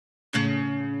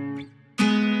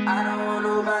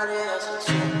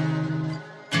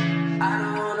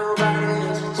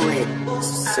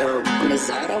Все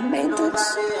близарометр.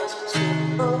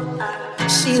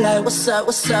 She like, what's up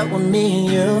with me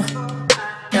and you?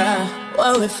 Yeah,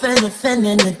 what we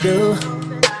finna to do?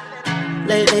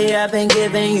 Lately I've been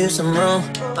giving you some room.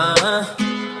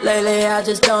 Lately I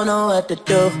just don't know what to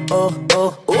do.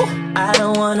 I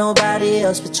don't want nobody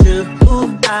else but you.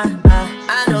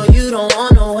 I know you don't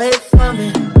wanna wait for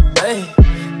me. Hey,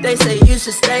 they say you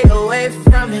should stay away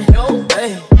from me.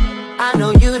 Hey, I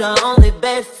know you the only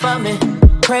babe for me.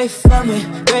 Pray for me,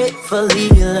 gratefully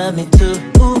you love me too.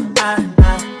 I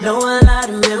know a lot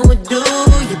of men would do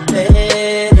you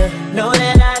better. Know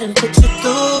that I done put you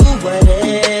through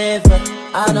whatever.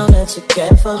 I know that you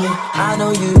care for me. I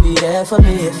know you be there for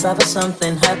me. If ever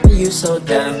something happened, you so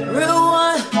damn real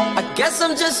one. I guess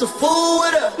I'm just a fool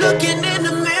with her. Looking in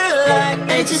the mirror like,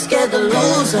 ain't you scared to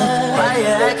lose her? Why you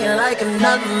acting like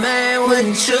another man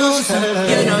wouldn't choose her?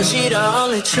 You know she the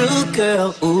only true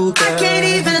girl. Ooh, girl. I can't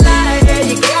even lie, yeah,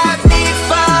 you got me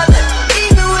falling.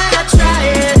 Even when I try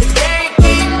it, the game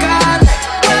keep calling.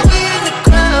 When we in the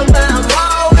club, I'm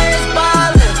always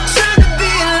ballin'. Trying to be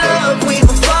in love, we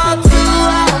gon' fall too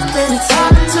often. It's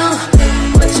hard to,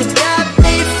 but you got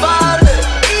me falling.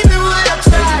 Even when I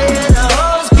try it, the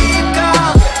hoes keep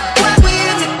calling. When we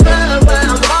in the club,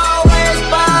 I'm always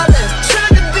ballin'.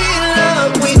 Trying to be in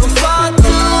love, we gon' fall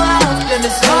too often.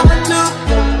 It's hard to.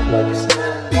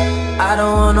 I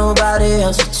don't want nobody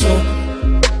else but you.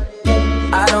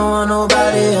 I don't want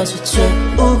nobody else but you.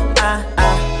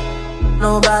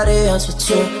 Nobody else but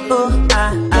you.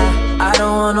 I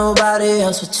don't want nobody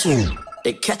else but you.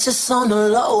 They catch us on the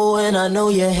low and I know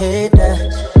you hate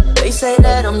that. They say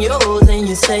that I'm yours and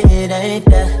you say it ain't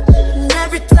that. And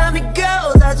every time it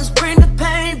goes, I just bring the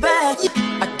pain back.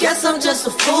 I guess I'm just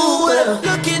a fool with her.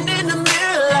 Looking in the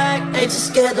mirror like, ain't you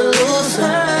scared to lose her?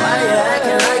 Why you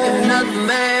acting like another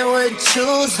man would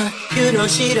choose her? You know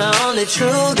she the only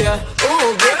true girl.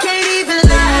 Ooh, girl, can't even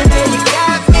lie, man, you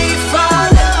got me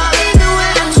falling. Even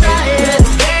when I'm trying,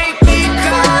 the game keep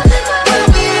calling. When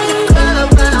we in the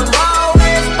club, I'm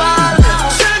always ballin'.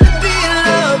 Trying to be in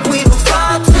love, we gon'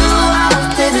 fall too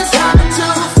often. It's hard to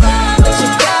fall, but you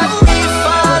got me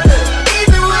falling.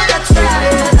 Even when I try,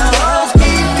 the hoes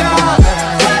keep calling.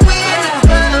 When we in the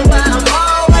club, I'm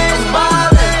always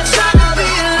ballin'. Trying to be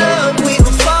in love, we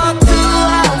gon' fall too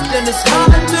often. It's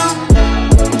hard to.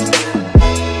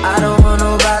 I don't want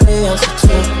nobody else but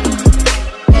you.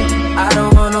 I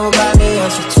don't want nobody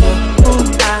else but you.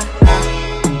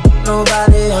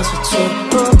 Nobody else but you.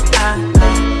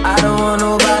 I don't want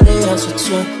nobody else but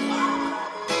you.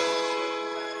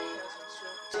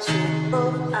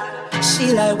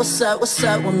 She like, what's up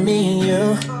with me and you?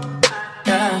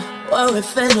 Yeah, what we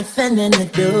finna to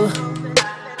do?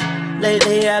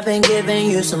 Lately I've been giving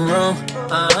you some room.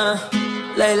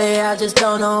 Lately I just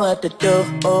don't know what to do.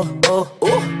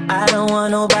 I don't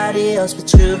want nobody else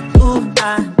but you.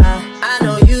 I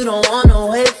know you don't wanna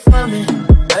wait for me.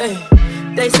 Hey,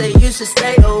 they say you should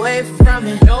stay away from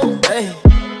me. Hey,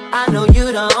 I know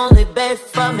you the only babe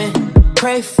for me.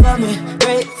 Pray for me,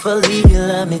 gratefully you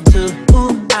love me too.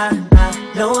 I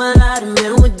know a lot of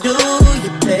men would do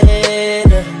you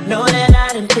better. Know that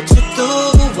I done put you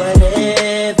through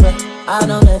whatever. I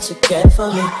know that you care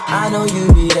for me. I know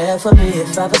you be there for me.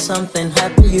 If ever something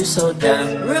happened, you so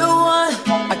damn real one.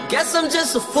 I guess I'm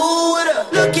just a fool with her.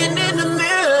 Looking in the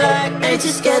mirror like, ain't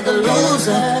you scared to lose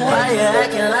her? Why you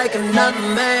acting like another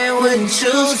man wouldn't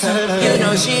choose her? You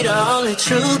know she the only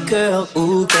true girl.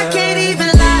 Ooh, girl, I can't even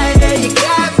lie, yeah, you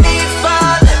got me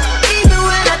falling. Even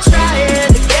when I try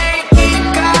it, the game keep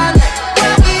calling.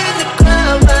 When we in the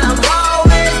club, I'm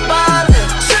always ballin'.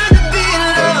 Trying to be in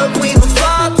love, we gon'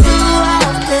 fall too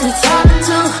often. It's hard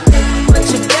to, but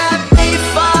you got me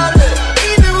falling.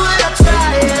 Even when I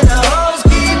try it, the hoes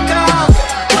keep calling.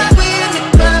 When we in the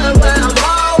club, I'm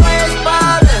always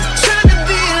ballin'. Trying to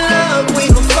be in love, we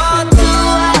gon' fall too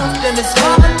often. It's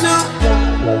hard to.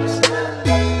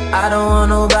 I don't want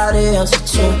nobody else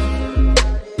but you.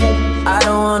 I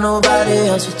don't want nobody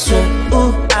else but you.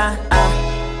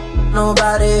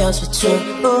 Nobody else but you.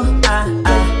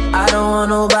 I don't want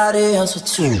nobody else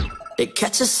but you. They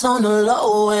catch us on the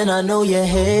low and I know you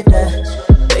hate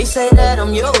that. They say that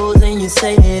I'm yours and you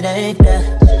say it ain't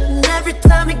that. And every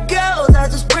time it goes, I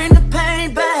just bring the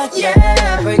pain back. Yeah,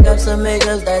 breakups and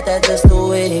makeups, that's just the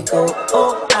way it go.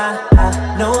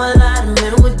 I know a lot of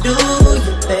men would do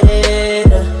you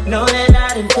better. Know that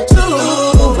I done put you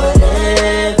through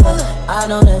whatever. I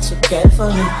know that you care for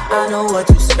me. I know what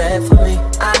you spare for me.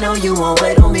 I know you won't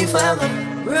wait on me forever.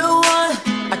 Real one,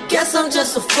 I guess I'm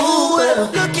just a fool with her.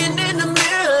 Looking in the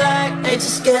mirror like, ain't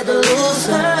you scared to lose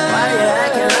her? Why you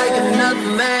acting like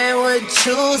another man would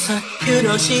choose her. You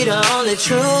know she the only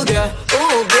true girl.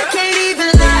 Ooh, girl, can't even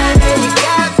lie, girl, you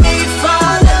got me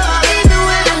falling. Even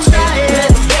when I try, it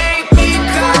make me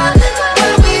call.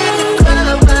 When we in the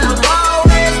club, I'm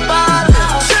always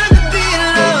ballin'. Tryna be in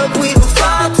love, we don't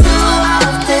fall too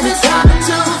often. It's hard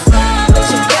to find, but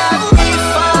you got me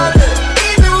falling.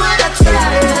 Even when I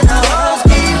try, the hoes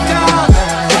keep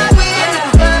calling. When we in the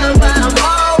club, I'm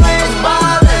always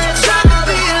ballin'. Tryna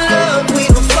be in love, we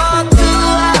don't fall too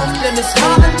often. It's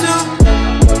hard to.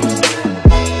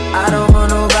 I don't want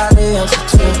nobody else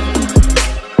but you.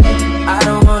 I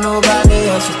don't want nobody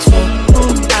else but you.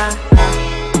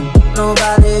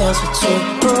 Nobody else but you.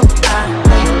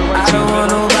 I don't want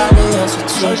nobody else but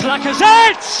you. So it's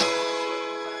Lacazette!